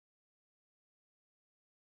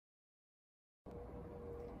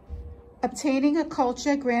Obtaining a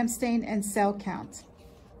culture, gram stain, and cell count.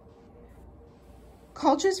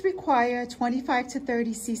 Cultures require 25 to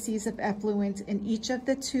 30 cc's of effluent in each of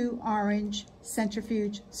the 2 orange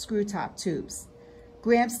centrifuge screw top tubes.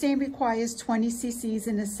 Gram stain requires 20 cc's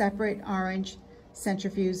in a separate orange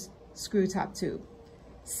centrifuge screw top tube.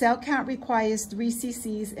 Cell count requires 3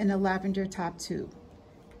 cc's in a lavender top tube.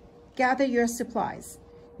 Gather your supplies.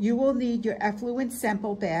 You will need your effluent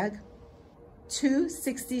sample bag, 2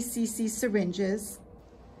 60 cc syringes,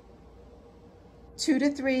 2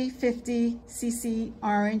 to 3 50 cc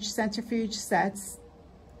orange centrifuge sets,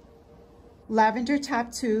 lavender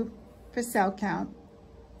top tube for cell count,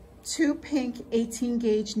 2 pink 18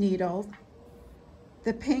 gauge needles,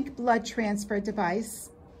 the pink blood transfer device,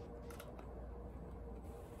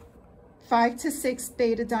 5 to 6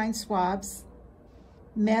 betadine swabs,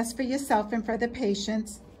 mask for yourself and for the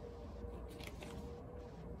patient,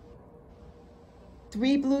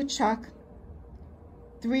 3 blue chuck,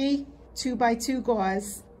 3 2x2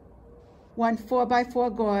 gauze, 1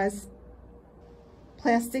 4x4 gauze,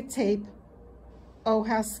 plastic tape,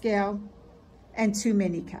 O-house scale, and 2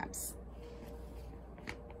 mini caps.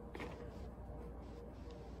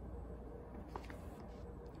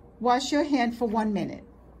 Wash your hand for 1 minute.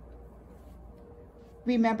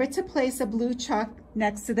 Remember to place a blue chuck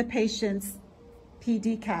next to the patient's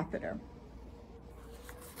PD catheter.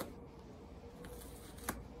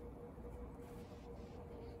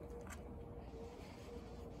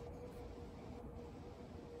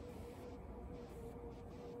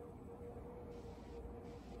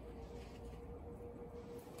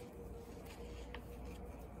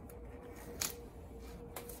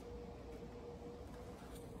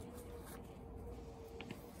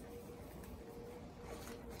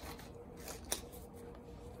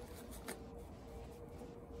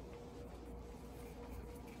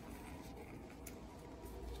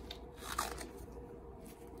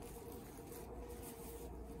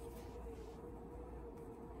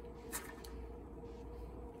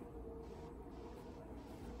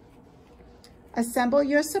 Assemble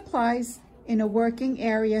your supplies in a working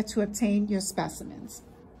area to obtain your specimens.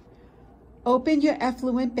 Open your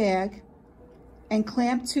effluent bag and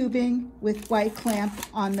clamp tubing with white clamp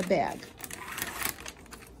on the bag.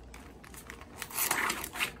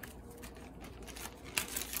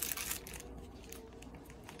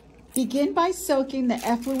 Begin by soaking the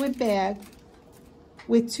effluent bag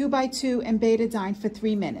with 2x2 and betadine for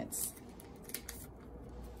 3 minutes.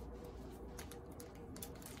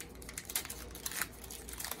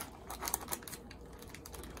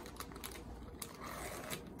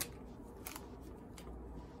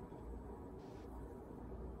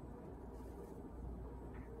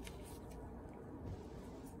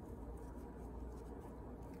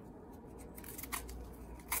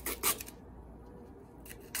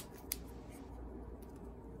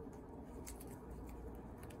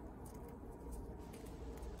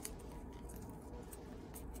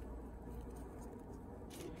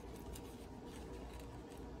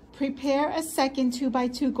 Prepare a second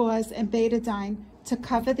 2x2 gauze and betadine to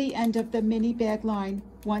cover the end of the mini bag line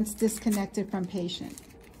once disconnected from patient.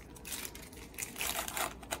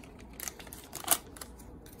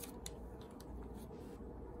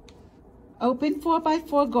 Open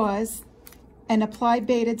 4x4 gauze and apply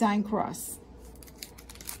betadine cross.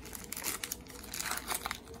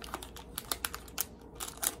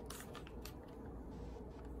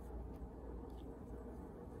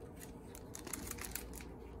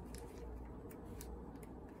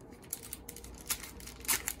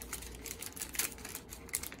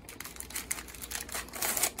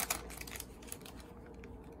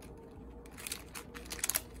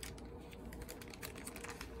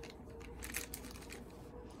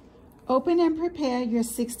 Open and prepare your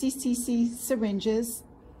 60 cc syringes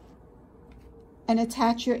and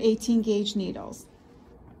attach your 18 gauge needles.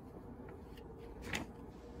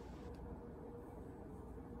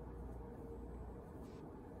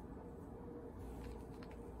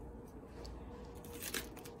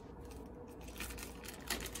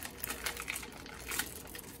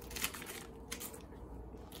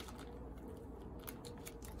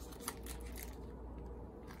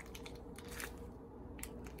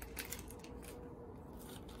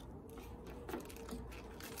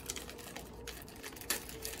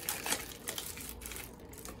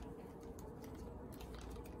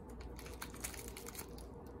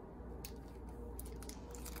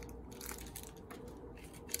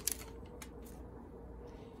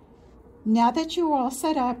 Now that you're all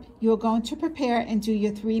set up, you're going to prepare and do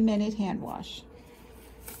your 3-minute hand wash.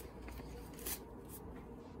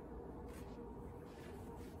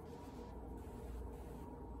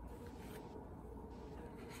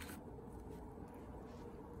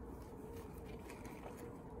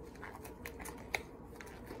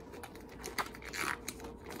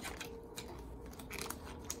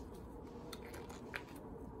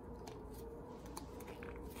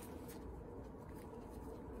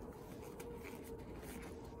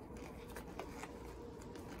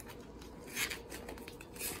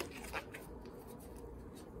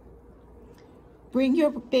 Bring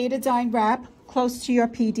your betadine wrap close to your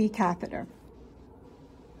PD catheter.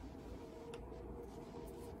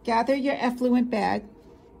 Gather your effluent bag.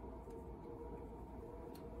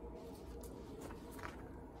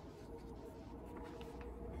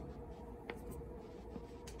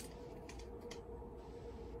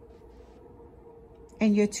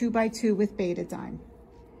 And your 2x2 with betadine.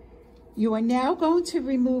 You are now going to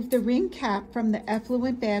remove the ring cap from the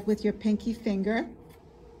effluent bag with your pinky finger.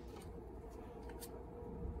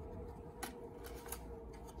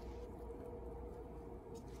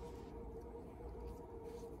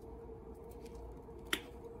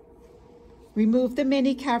 Remove the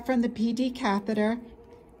mini cap from the PD catheter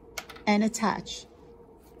and attach.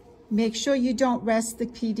 Make sure you don't rest the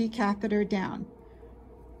PD catheter down.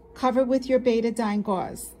 Cover with your betadine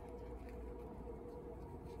gauze.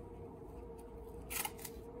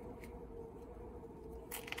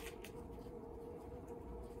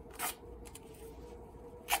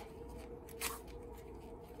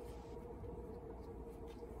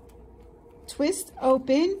 Twist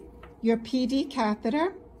open your PD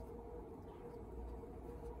catheter.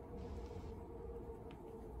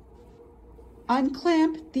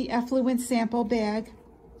 Unclamp the effluent sample bag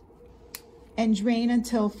and drain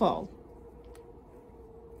until full.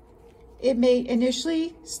 It may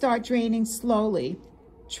initially start draining slowly.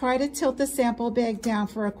 Try to tilt the sample bag down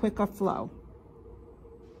for a quicker flow.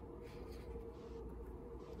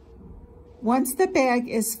 Once the bag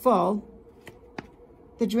is full,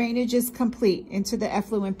 the drainage is complete into the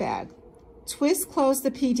effluent bag. Twist close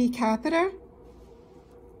the PD catheter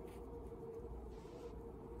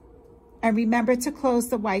and remember to close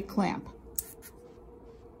the white clamp.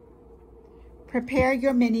 Prepare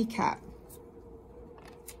your mini cap.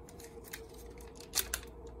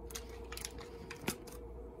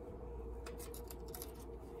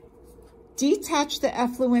 Detach the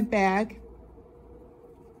effluent bag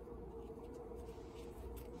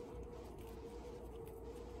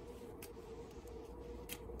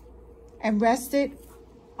and rest it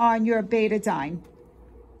on your betadine.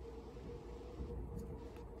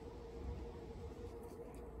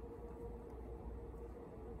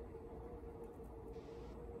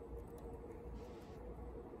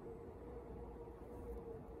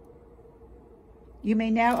 You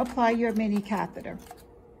may now apply your mini catheter,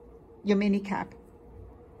 your mini cap.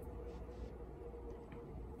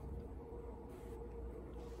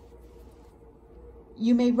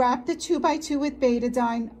 You may wrap the 2x2 with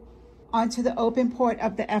betadine onto the open port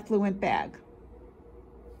of the effluent bag.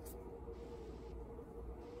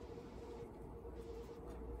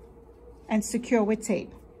 And secure with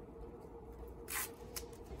tape.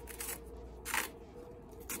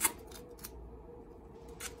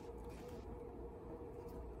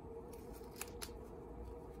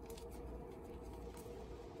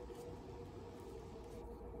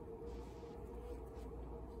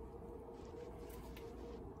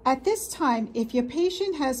 At this time, if your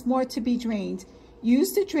patient has more to be drained,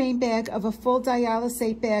 use the drain bag of a full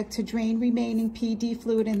dialysate bag to drain remaining PD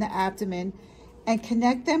fluid in the abdomen and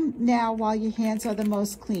connect them now while your hands are the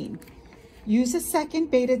most clean. Use a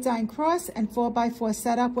second betadine cross and 4x4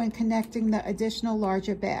 setup when connecting the additional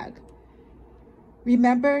larger bag.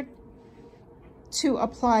 Remember to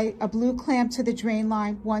apply a blue clamp to the drain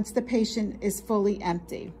line once the patient is fully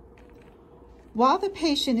empty. While the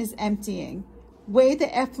patient is emptying, weigh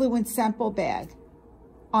the effluent sample bag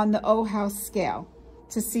on the O-House scale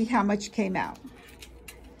to see how much came out.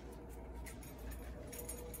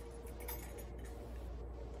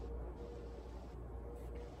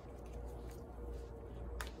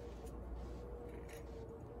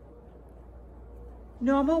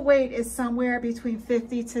 Normal weight is somewhere between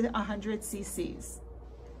 50 to 100 cc's.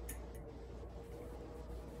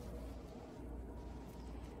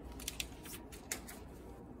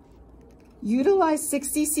 Utilize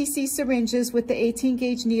 60 cc syringes with the 18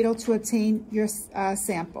 gauge needle to obtain your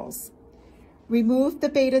samples. Remove the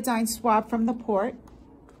betadine swab from the port.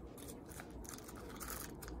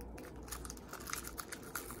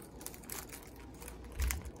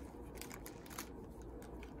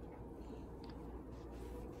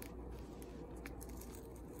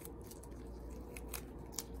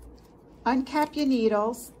 Uncap your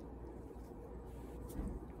needles.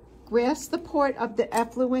 Grasp the port of the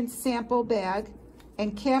effluent sample bag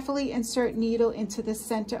and carefully insert needle into the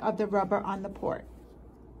center of the rubber on the port.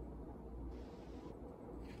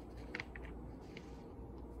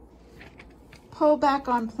 Pull back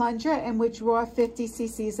on plunger and withdraw 50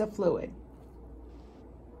 cc's of fluid.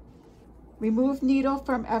 Remove needle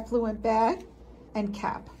from effluent bag and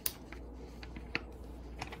cap.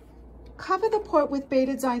 Cover the port with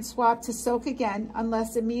betadine swab to soak again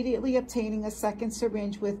unless immediately obtaining a second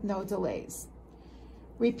syringe with no delays.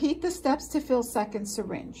 Repeat the steps to fill second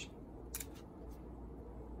syringe.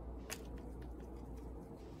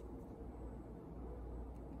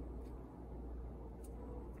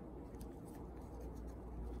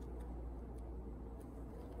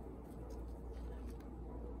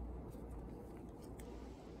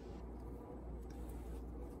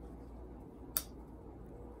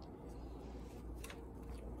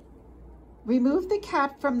 Remove the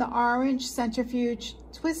cap from the orange centrifuge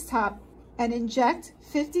twist top and inject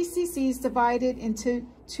 50 cc's divided into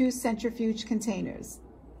 2 centrifuge containers.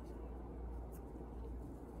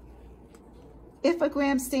 If a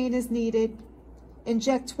gram stain is needed,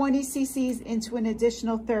 inject 20 cc's into an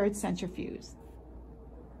additional third centrifuge.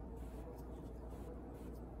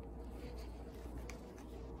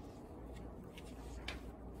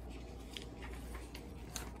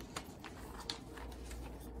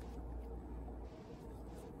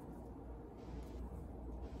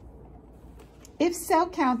 If cell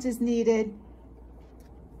count is needed,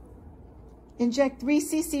 inject 3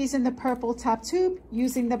 cc's in the purple top tube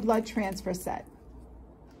using the blood transfer set.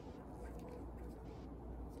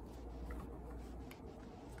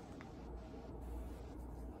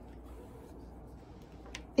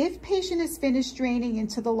 If patient is finished draining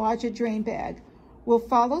into the larger drain bag, we'll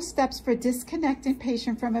follow steps for disconnecting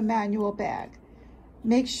patient from a manual bag.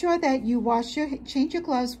 Make sure that you change your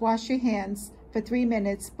gloves, wash your hands for 3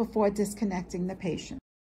 minutes before disconnecting the patient.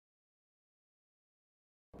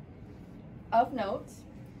 Of note,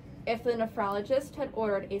 if the nephrologist had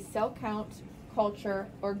ordered a cell count, culture,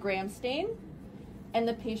 or gram stain, and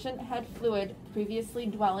the patient had fluid previously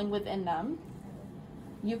dwelling within them,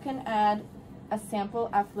 you can add a sample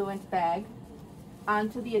effluent bag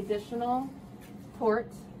onto the additional port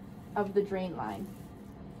of the drain line.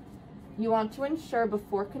 You want to ensure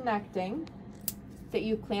before connecting that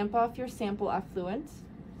you clamp off your sample effluent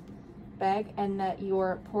bag and that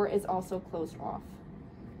your port is also closed off.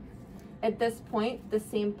 At this point, the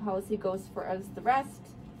same policy goes for as the rest.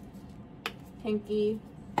 Pinky,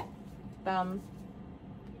 thumb,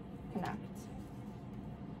 connect.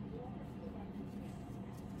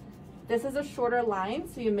 This is a shorter line,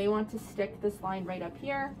 so you may want to stick this line right up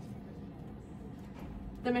here.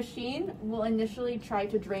 The machine will initially try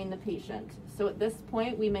to drain the patient. So at this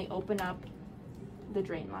point, we may open up the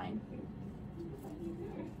drain line.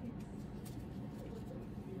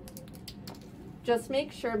 Just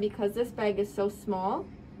make sure, because this bag is so small,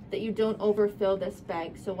 that you don't overfill this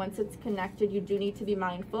bag. So once it's connected, you do need to be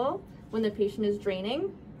mindful when the patient is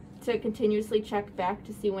draining to continuously check back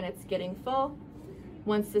to see when it's getting full.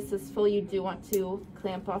 Once this is full, you do want to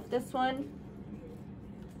clamp off this one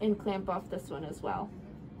and clamp off this one as well.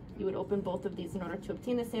 You would open both of these in order to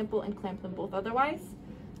obtain the sample and clamp them both otherwise.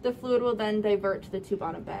 The fluid will then divert to the 2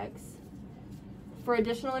 bottom bags. For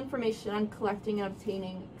additional information on collecting and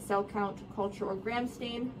obtaining cell count, culture, or gram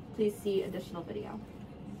stain, please see additional video.